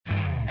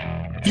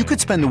You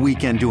could spend the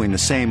weekend doing the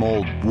same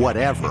old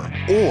whatever,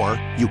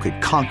 or you could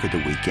conquer the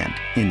weekend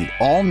in the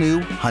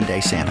all-new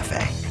Hyundai Santa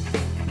Fe.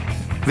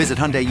 Visit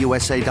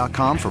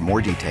HyundaiUSA.com for more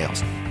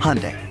details.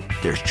 Hyundai,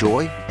 there's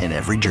joy in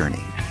every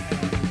journey.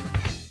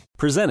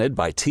 Presented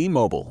by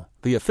T-Mobile,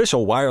 the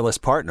official wireless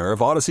partner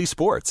of Odyssey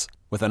Sports.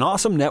 With an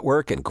awesome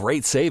network and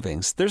great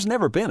savings, there's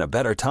never been a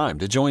better time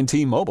to join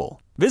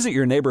T-Mobile. Visit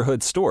your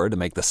neighborhood store to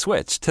make the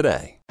switch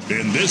today.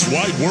 In this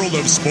wide world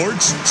of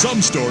sports,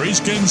 some stories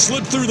can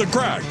slip through the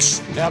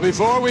cracks. Now,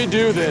 before we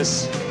do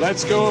this,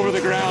 let's go over the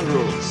ground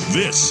rules.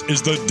 This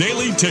is the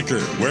Daily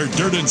Ticker, where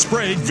Dirt and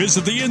Sprague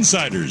visit the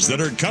insiders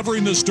that are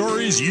covering the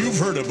stories you've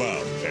heard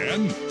about,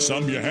 and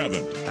some you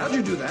haven't. How'd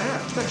you do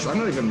that? Actually, I'm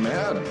not even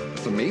mad.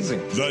 It's amazing.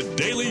 The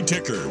Daily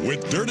Ticker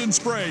with Dirt and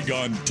Sprague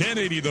on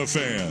 1080 The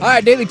Fan. All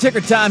right, Daily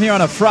Ticker time here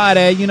on a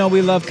Friday. You know,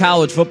 we love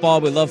college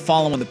football. We love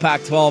following the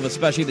Pac-12,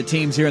 especially the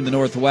teams here in the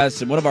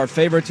Northwest. And one of our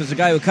favorites is a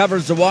guy who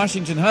covers the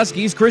Washington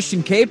Huskies,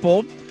 Christian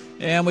Capel.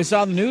 And we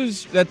saw the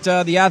news that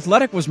The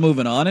Athletic was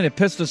moving on, and it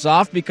pissed us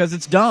off because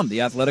it's dumb. The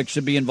Athletic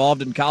should be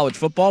involved in college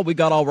football. We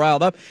got all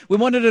riled up. We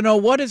wanted to know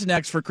what is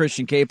next for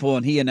Christian Capel,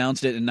 and he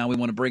announced it, and now we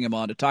want to bring him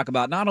on to talk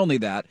about not only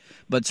that,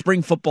 but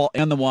spring football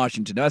and the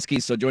Washington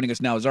Huskies. So joining us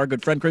now is our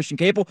good friend Christian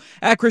Capel,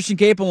 at Christian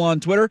Capel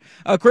on Twitter.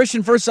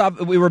 Christian, first off,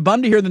 we were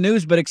bummed to hear the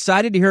news, but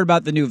excited to hear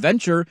about the new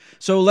venture.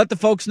 So let the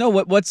folks know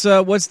what's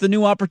the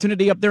new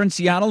opportunity up there in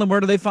Seattle, and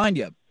where do they find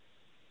you?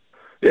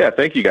 Yeah,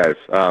 thank you guys.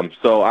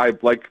 So I,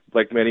 like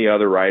many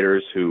other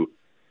writers who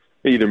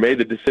either made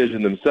the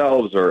decision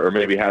themselves or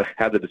maybe had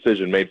the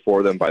decision made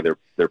for them by their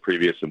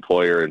previous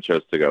employer and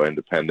chose to go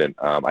independent,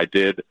 I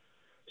did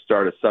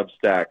start a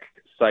Substack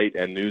site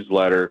and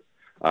newsletter.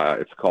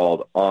 It's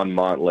called On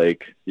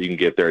Montlake. You can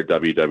get there at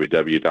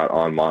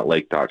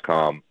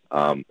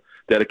www.onmontlake.com,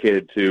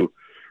 dedicated to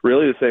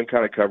really the same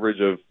kind of coverage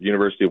of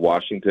University of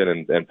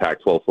Washington and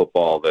Pac-12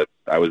 football that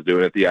I was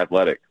doing at The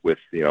Athletic with,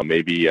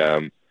 maybe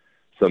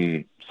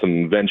some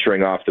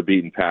venturing off the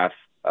beaten path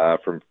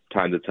from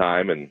time to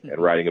time and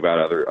writing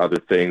about other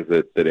things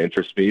that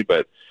interest me.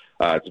 But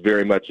it's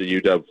very much a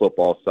UW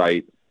football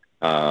site.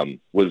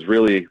 Was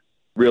really,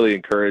 really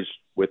encouraged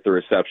with the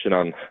reception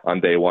on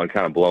day one,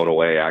 kind of blown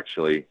away,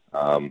 actually.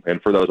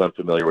 And for those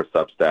unfamiliar with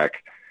Substack,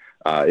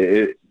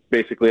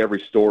 basically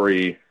every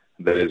story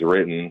that is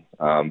written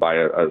by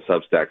a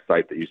Substack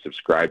site that you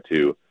subscribe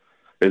to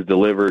is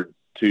delivered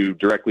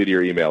directly to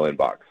your email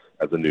inbox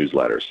as a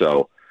newsletter.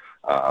 So,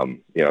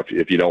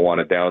 if you don't want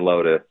to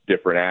download a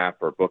different app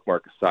or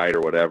bookmark a site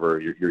or whatever,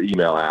 your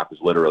email app is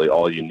literally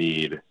all you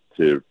need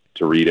to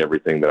read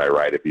everything that I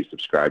write if you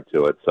subscribe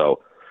to it.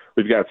 So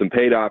we've got some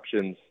paid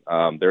options.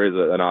 There is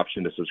an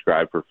option to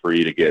subscribe for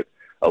free to get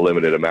a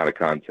limited amount of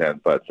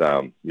content, but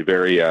you're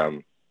very,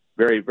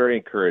 very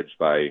encouraged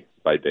by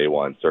day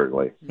one,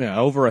 certainly. Yeah,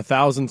 over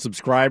 1,000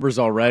 subscribers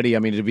already. I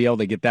mean, to be able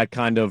to get that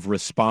kind of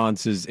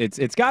response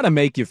it's got to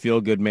make you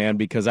feel good, man,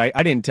 because I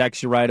didn't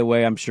text you right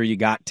away. I'm sure you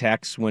got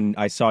texts when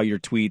I saw your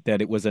tweet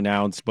that it was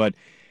announced, but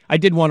I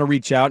did want to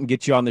reach out and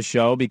get you on the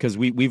show because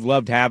we've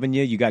loved having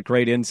you. You got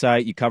great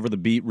insight. You cover the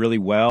beat really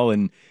well,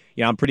 and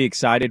I'm pretty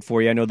excited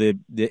for you. I know the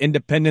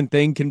independent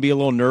thing can be a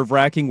little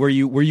nerve-wracking. Were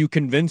you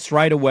convinced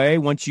right away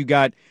once you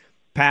got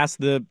past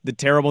the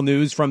terrible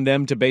news from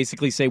them to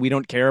basically say we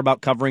don't care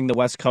about covering the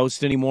West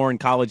Coast anymore in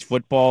college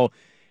football?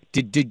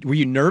 Were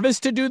you nervous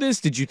to do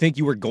this? Did you think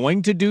you were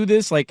going to do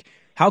this? Like,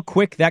 how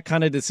quick that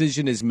kind of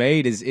decision is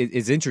made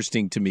is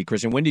interesting to me,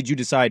 Christian. When did you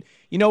decide,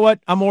 you know what,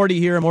 I'm already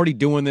here, I'm already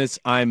doing this,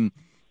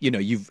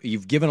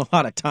 you've given a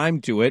lot of time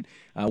to it.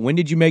 When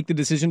did you make the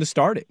decision to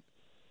start it?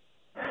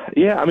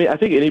 Yeah, I mean, I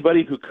think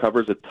anybody who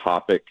covers a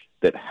topic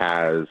that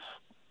has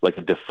like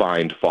a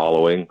defined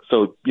following.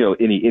 So,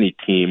 any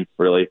team,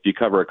 really, if you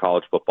cover a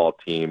college football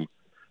team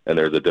and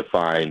there's a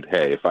defined,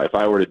 hey, if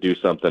I were to do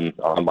something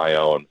on my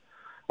own,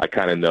 I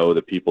kind of know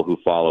the people who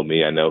follow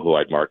me. I know who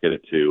I'd market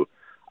it to.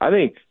 I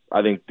think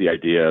the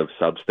idea of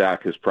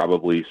Substack has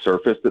probably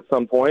surfaced at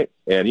some point.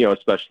 And,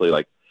 especially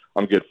like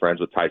I'm good friends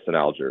with Tyson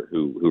Alger,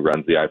 who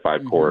runs the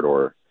I-5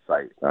 corridor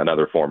site,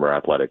 another former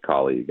Athletic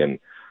colleague. And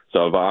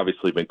so I've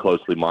obviously been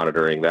closely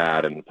monitoring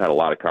that and had a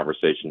lot of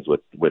conversations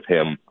with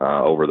him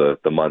over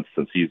the months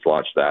since he's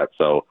launched that.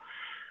 So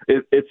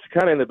it's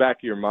kind of in the back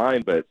of your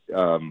mind, but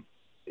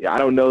I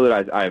don't know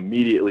that I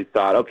immediately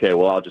thought, okay,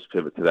 well, I'll just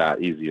pivot to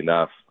that easy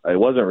enough. It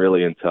wasn't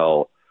really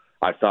until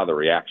I saw the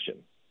reaction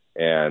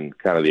and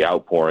kind of the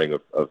outpouring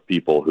of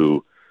people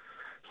who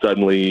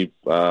suddenly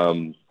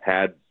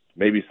had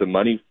maybe some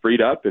money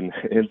freed up in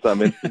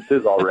some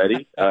instances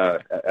already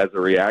as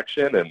a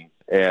reaction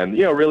and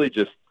really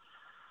just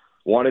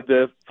wanted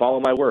to follow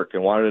my work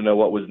and wanted to know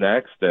what was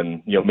next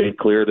and, made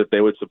clear that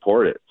they would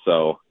support it.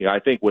 So, I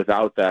think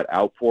without that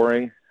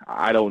outpouring,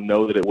 I don't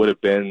know that it would have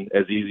been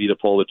as easy to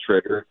pull the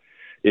trigger.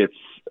 It's,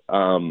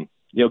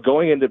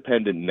 going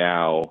independent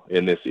now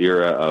in this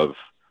era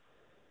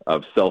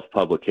of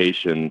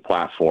self-publication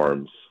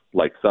platforms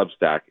like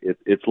Substack,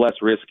 it's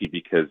less risky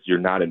because you're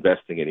not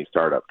investing any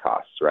startup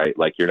costs, right?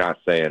 Like you're not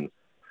saying,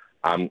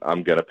 I'm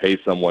going to pay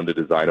someone to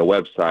design a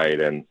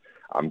website and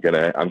I'm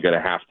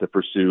gonna have to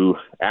pursue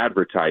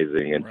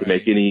advertising, and right. to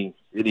make any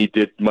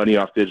money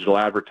off digital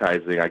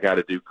advertising, I got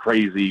to do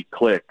crazy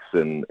clicks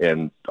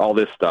and all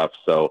this stuff.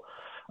 So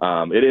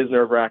it is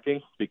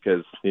nerve-wracking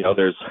because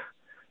there's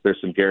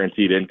some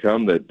guaranteed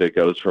income that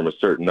goes from a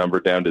certain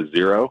number down to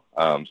zero.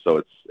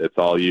 So it's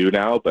all you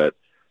now. But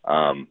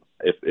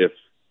if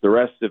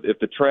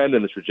the trend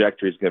and the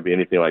trajectory is going to be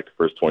anything like the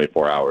first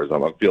 24 hours,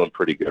 I'm feeling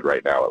pretty good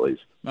right now, at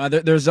least.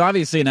 There's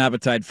obviously an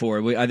appetite for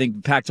it. I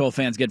think Pac-12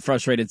 fans get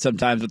frustrated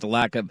sometimes with the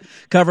lack of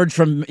coverage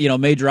from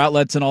major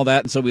outlets and all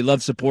that, and so we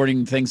love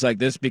supporting things like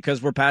this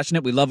because we're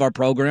passionate. We love our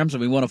programs,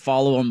 and we want to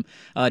follow them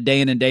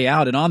day in and day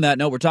out. And on that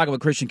note, we're talking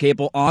with Christian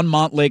Capel on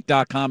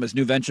montlake.com, his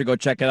new venture. Go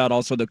check it out.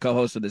 Also the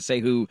co-host of the Say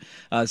Who,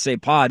 Say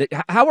Pod.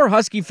 How are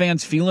Husky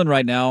fans feeling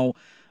right now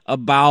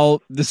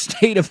about the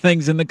state of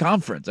things in the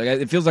conference?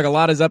 It feels like a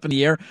lot is up in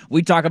the air.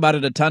 We talk about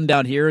it a ton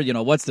down here.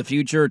 What's the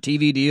future?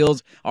 TV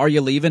deals? Are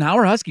you leaving? How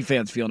are Husky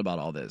fans feeling about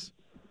all this?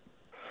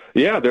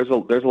 Yeah, there's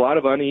a lot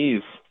of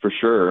unease for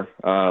sure.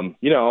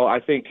 I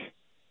think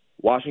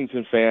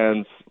Washington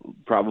fans,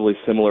 probably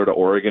similar to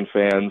Oregon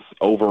fans,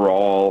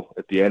 overall,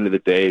 at the end of the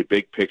day,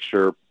 big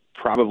picture,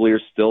 probably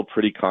are still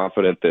pretty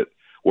confident that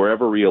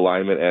wherever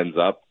realignment ends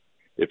up,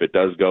 if it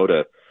does go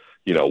to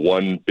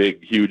one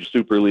big, huge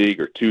super league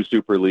or two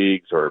super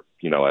leagues, or,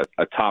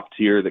 a top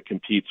tier that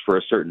competes for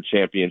a certain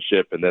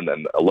championship and then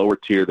a lower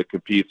tier that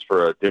competes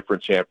for a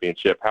different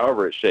championship,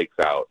 however it shakes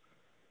out.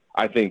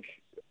 I think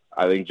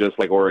just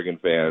like Oregon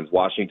fans,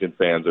 Washington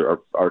fans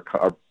are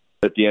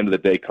at the end of the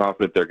day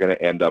confident they're going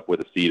to end up with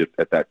a seat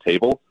at that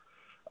table.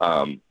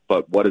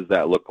 But what does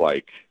that look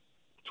like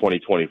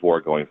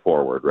 2024 going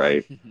forward,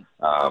 right?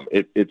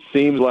 It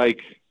seems like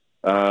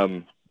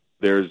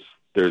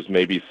there's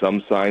maybe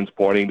some signs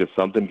pointing to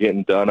something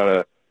getting done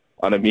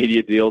on a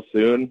media deal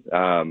soon,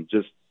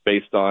 just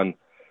based on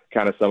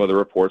kind of some of the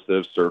reports that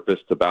have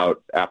surfaced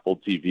about Apple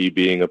TV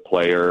being a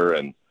player,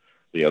 and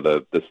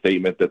the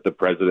statement that the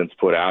president's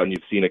put out. And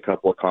you've seen a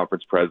couple of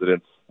conference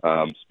presidents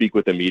speak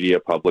with the media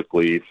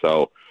publicly.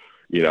 So,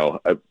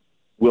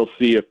 we'll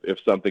see if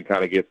something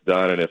kind of gets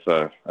done and if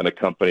an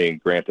accompanying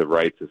grant of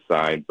rights is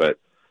signed. But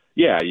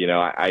yeah,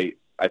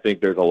 I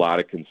think there's a lot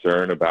of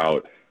concern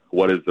about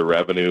what is the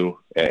revenue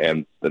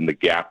and then the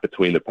gap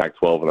between the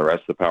Pac-12 and the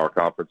rest of the power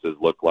conferences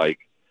look like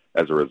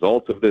as a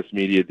result of this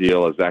media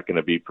deal. Is that going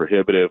to be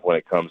prohibitive when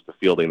it comes to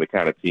fielding the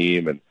kind of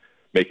team and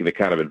making the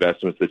kind of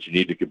investments that you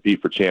need to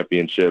compete for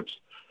championships?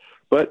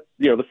 But,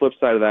 the flip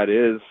side of that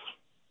is,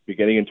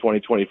 beginning in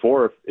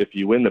 2024, if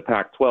you win the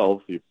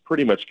Pac-12, you're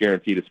pretty much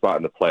guaranteed a spot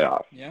in the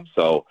playoff. Yeah.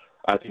 So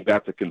I think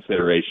that's a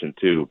consideration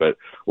too. But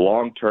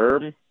long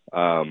term,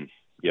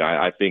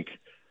 I think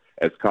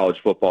as college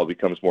football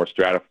becomes more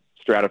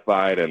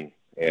stratified and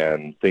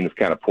things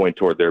kind of point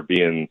toward there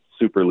being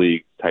super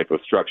league type of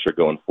structure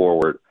going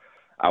forward,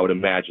 I would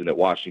imagine that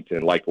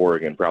Washington, like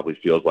Oregon, probably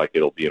feels like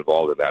it'll be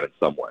involved in that in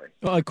some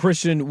way.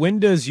 Christian, when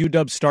does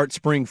UW start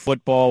spring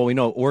football? We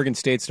know Oregon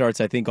State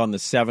starts, I think, on the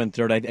 7th.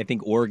 Or I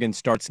think Oregon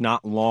starts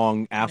not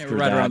long after that.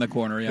 Right around the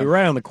corner, yeah. We're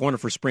right on the corner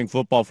for spring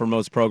football for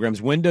most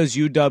programs. When does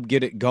UW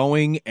get it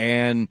going?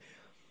 And,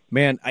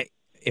 man,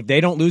 if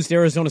they don't lose to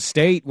Arizona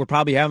State, we're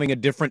probably having a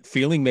different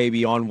feeling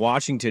maybe on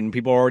Washington.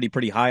 People are already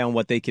pretty high on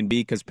what they can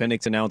be because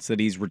Penix announced that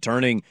he's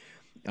returning.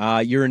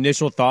 Your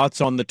initial thoughts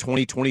on the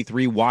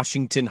 2023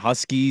 Washington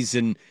Huskies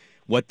and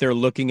what they're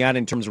looking at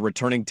in terms of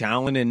returning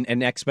talent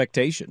and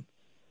expectation?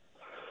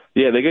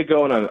 Yeah, they get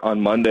going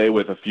on Monday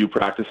with a few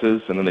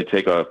practices, and then they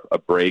take a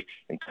break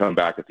and come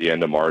back at the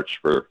end of March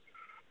for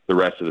the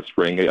rest of the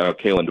spring.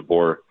 Kalen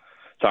DeBoer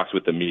talks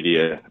with the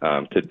media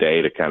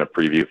today to kind of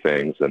preview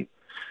things. And,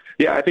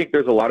 yeah, I think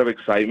there's a lot of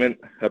excitement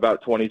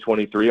about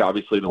 2023.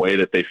 Obviously, the way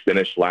that they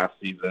finished last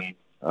season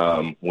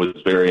was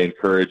very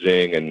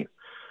encouraging, and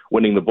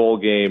winning the bowl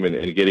game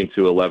and getting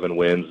to 11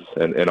 wins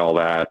and all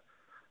that.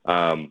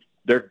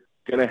 They're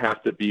going to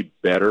have to be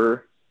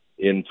better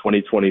in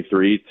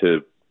 2023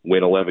 to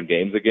win 11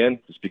 games again,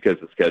 just because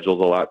the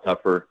schedule's a lot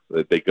tougher.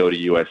 They go to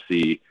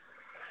USC,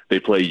 they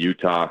play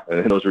Utah,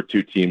 and those were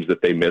two teams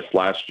that they missed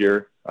last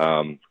year,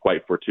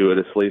 quite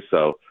fortuitously.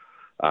 So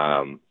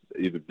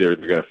they're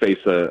going to face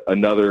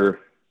another,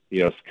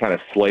 kind of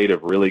slate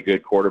of really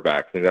good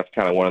quarterbacks. I think that's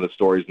kind of one of the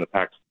stories in the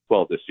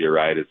Pac-12 this year,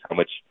 right, is how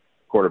much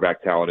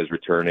quarterback talent is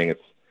returning. It's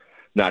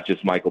not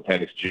just Michael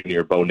Penix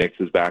Jr. Bo Nix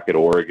is back at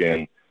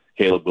Oregon.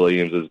 Caleb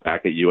Williams is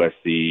back at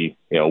USC.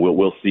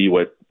 We'll see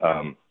what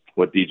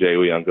DJ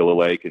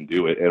Uiagalelei can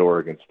do at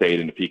Oregon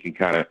State, and if he can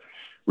kind of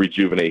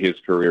rejuvenate his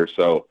career.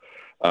 So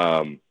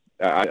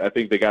I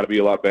think they got to be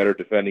a lot better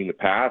defending the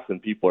pass,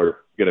 and people are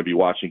going to be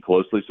watching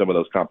closely some of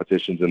those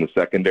competitions in the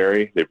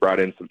secondary. They brought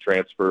in some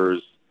transfers.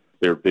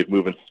 They've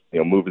moving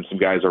some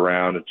guys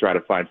around and try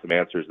to find some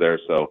answers there.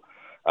 So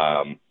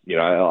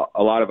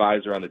a lot of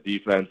eyes are on the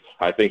defense.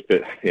 I think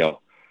that,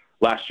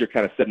 last year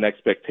kind of set an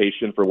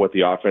expectation for what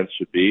the offense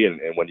should be. And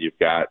when you've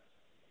got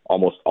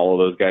almost all of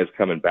those guys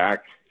coming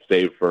back,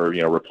 save for,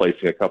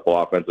 replacing a couple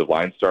offensive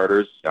line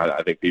starters,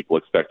 I think people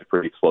expect a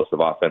pretty explosive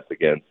offense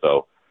again.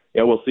 So,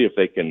 we'll see if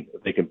they can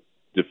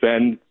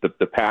defend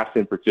the pass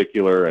in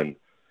particular and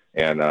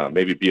and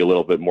maybe be a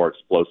little bit more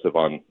explosive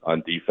on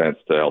defense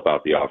to help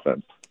out the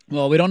offense.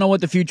 Well, we don't know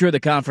what the future of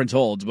the conference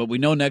holds, but we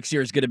know next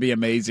year is going to be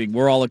amazing.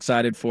 We're all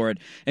excited for it.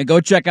 And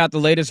go check out the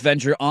latest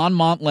venture on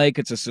Montlake.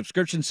 It's a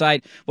subscription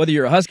site. Whether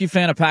you're a Husky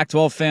fan, a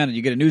Pac-12 fan, and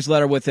you get a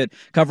newsletter with it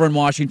covering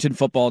Washington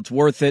football, it's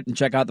worth it. And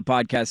check out the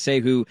podcast, Say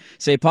Who,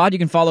 Say Pod. You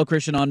can follow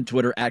Christian on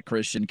Twitter at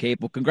Christian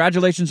Cape. Well,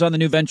 congratulations on the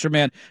new venture,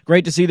 man.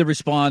 Great to see the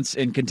response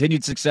and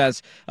continued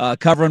success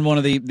covering one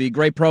of the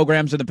great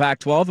programs in the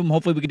Pac-12, and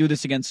hopefully we can do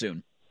this again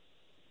soon.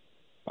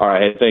 All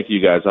right. Thank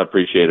you, guys. I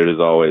appreciate it as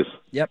always.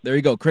 Yep, there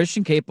you go.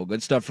 Christian Capel.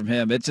 Good stuff from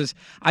him. It's just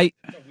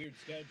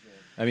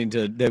I mean,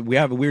 we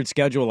have a weird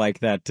schedule like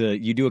that.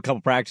 You do a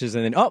couple practices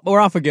and then, we're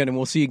off again, and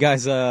we'll see you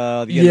guys the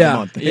end of the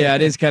month. Yeah,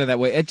 it is kind of that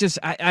way. It just,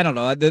 I don't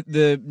know.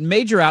 The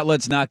major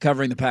outlets not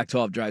covering the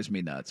Pac-12 drives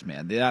me nuts,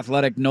 man. The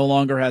Athletic no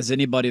longer has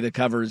anybody that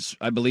covers,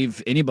 I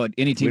believe, any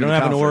team. We don't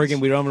have an Oregon.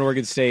 We don't have an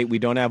Oregon State. We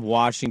don't have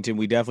Washington.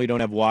 We definitely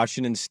don't have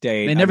Washington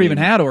State. They never even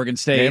had Oregon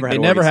State. They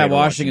never had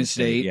Washington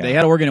State. Yeah. They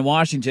had Oregon and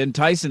Washington.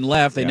 Tyson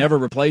left. They never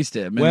replaced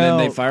him, and then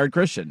they fired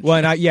Christian.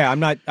 Well,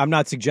 and I'm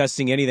not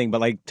suggesting anything,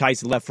 but like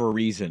Tyson left for a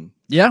reason.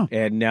 Yeah.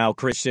 And now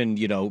Christian,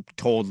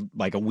 told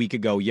like a week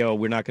ago,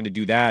 we're not going to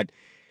do that.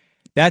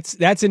 That's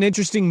an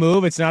interesting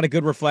move. It's not a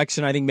good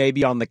reflection, I think,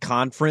 maybe on the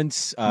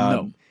conference.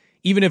 No.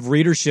 Even if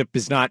readership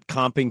is not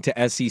comping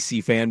to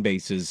SEC fan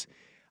bases,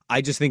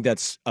 I just think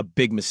that's a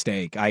big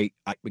mistake.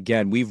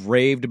 Again, we've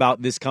raved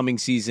about this coming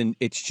season.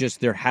 It's just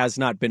there has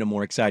not been a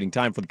more exciting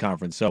time for the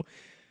conference. So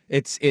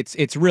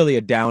it's really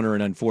a downer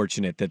and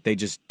unfortunate that they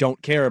just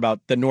don't care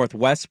about the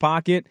Northwest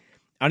pocket.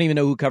 I don't even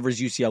know who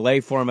covers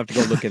UCLA for them. I have to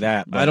go look at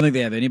that. I don't think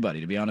they have anybody,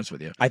 to be honest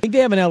with you. I think they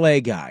have an LA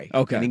guy.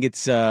 Okay. I think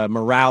it's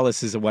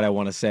Morales is what I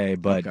want to say,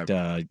 but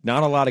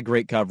not a lot of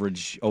great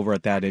coverage over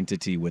at that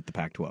entity with the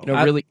Pac-12.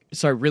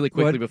 Really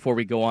quickly before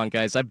we go on,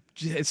 guys,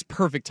 it's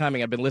perfect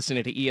timing. I've been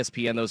listening to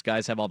ESPN. Those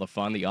guys have all the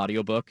fun, the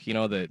audiobook,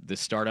 the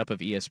startup of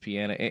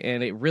ESPN,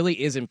 and it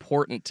really is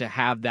important to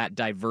have that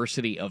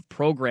diversity of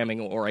programming,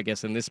 or I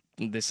guess in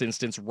this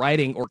instance,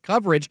 writing or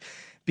coverage,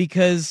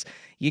 because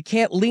you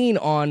can't lean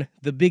on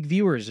the big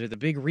viewers or the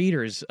big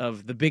readers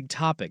of the big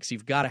topics.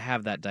 You've got to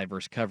have that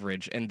diverse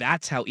coverage, and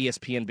that's how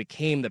ESPN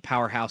became the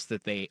powerhouse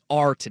that they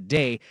are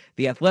today.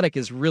 The Athletic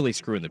is really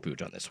screwing the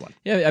pooch on this one.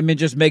 Yeah, I mean, it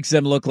just makes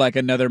them look like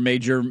another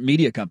major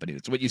media company.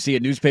 It's what you see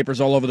in newspapers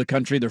all over the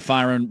country. They're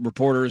firing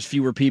reporters,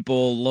 fewer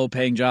people,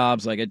 low-paying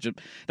jobs.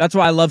 That's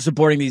why I love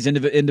supporting these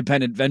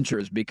independent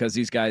ventures, because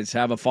these guys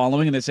have a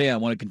following, and they say, I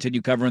want to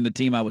continue covering the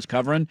team I was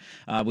covering.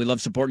 We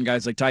love supporting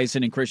guys like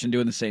Tyson and Christian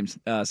doing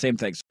the same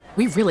things.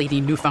 We really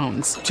need new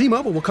phones.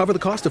 T-Mobile will cover the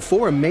cost of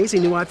 4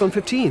 amazing new iPhone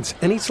 15s,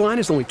 and each line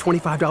is only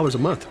 $25 a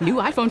month. New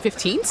iPhone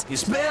 15s?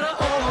 It's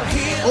better over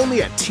here.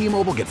 Only at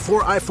T-Mobile, get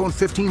 4 iPhone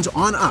 15s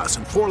on us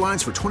and 4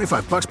 lines for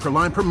 $25 per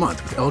line per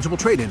month with eligible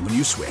trade-in when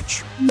you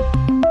switch.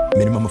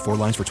 Minimum of 4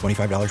 lines for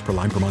 $25 per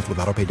line per month with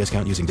autopay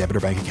discount using debit or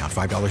bank account.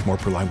 $5 more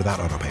per line without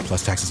autopay,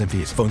 plus taxes and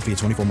fees. Phone fee at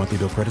 24 monthly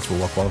bill credits for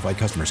well-qualified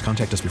customers.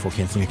 Contact us before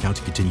canceling account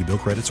to continue bill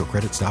credits or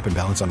credit stop and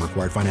balance on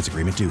required finance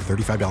agreement due.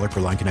 $35 per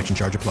line connection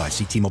charge applies.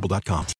 See T-Mobile.com.